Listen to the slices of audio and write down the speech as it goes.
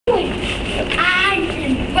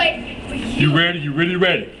You ready? You really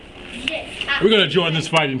ready? Yes. We're gonna join this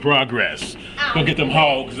fight in progress. Go get them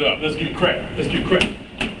hogs up. Let's get it cracked. Let's get it cracked.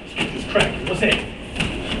 Let's get this cracked. What's that?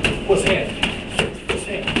 What's that? What's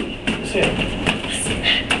that? What's that?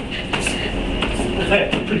 What's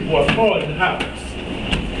that? Pretty boy Floyd in the house.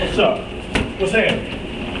 What's up? What's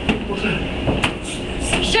happening? What's that?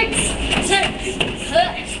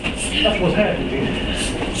 That's what's happening.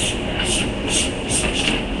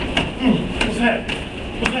 What's that?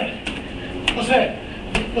 What's that? What's that?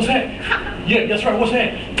 What's that? Yeah, that's right. What's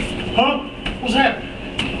that? Huh? What's that?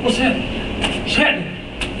 What's that? What's happening?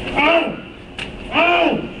 Oh!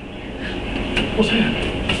 Oh! What's happening?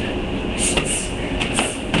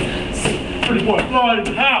 Pretty boy Floyd in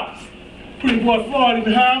the house. Pretty boy Floyd in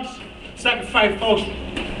the house. Sacrifice folks.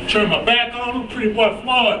 Turn my back on him. Pretty boy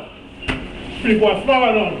Floyd. Pretty boy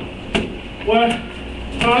Floyd on him. What?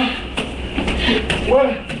 Huh?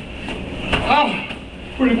 What? Oh!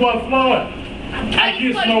 Pretty boy Floyd. I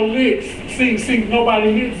get no licks. See,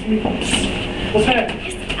 nobody hits me. What's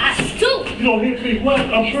happening? You don't hit me. What?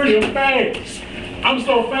 I'm fast. I'm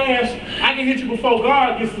so fast, I can hit you before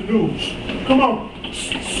God gets the news. Come on.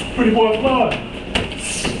 Pretty boy Floyd.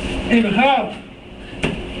 In the house.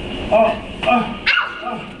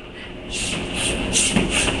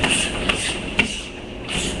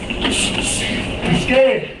 You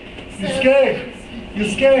scared. You scared. You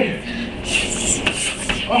scared.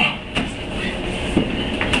 Oh.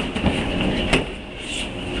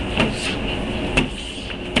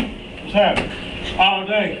 What's happening? All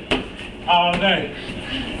day. All day.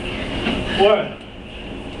 What?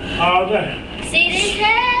 All day. See this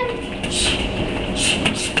head?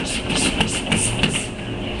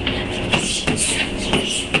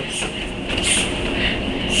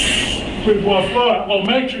 Pretty boy Floyd. Oh,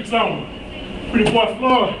 Matrix on him. Pretty boy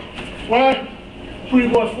Floyd. What? Pretty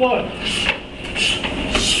boy Floyd.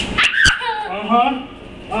 Uh-huh.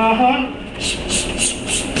 Uh-huh.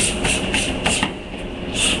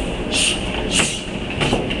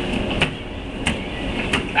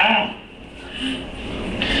 Ow.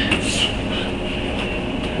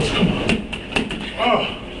 Oh,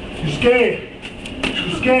 you scared.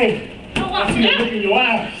 You scared. Oh, I see the look in your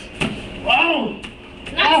eyes. Oh.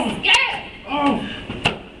 Not scared. Oh.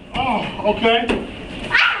 Oh, okay.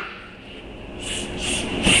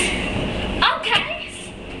 Okay.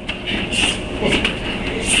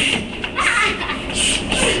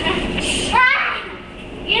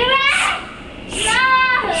 Get out! Get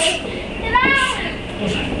out! Get out!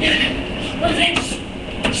 What's it? What's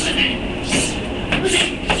it? What's it?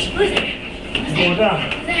 What's it? You're going down.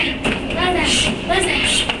 What's it?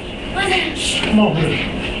 What's it? Come on, baby.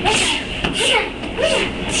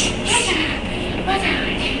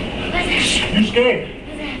 You scared?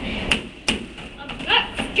 I'm not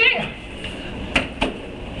scared.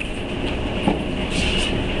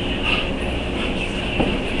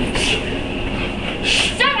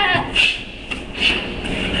 Shut up.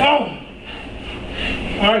 Oh!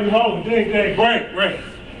 All right, you hold it. Ding, ding. Great.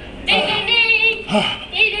 Ding, ding, ding.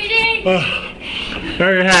 Ding, ding, ding.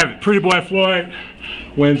 There you have it. Pretty boy Floyd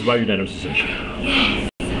wins by unanimous decision.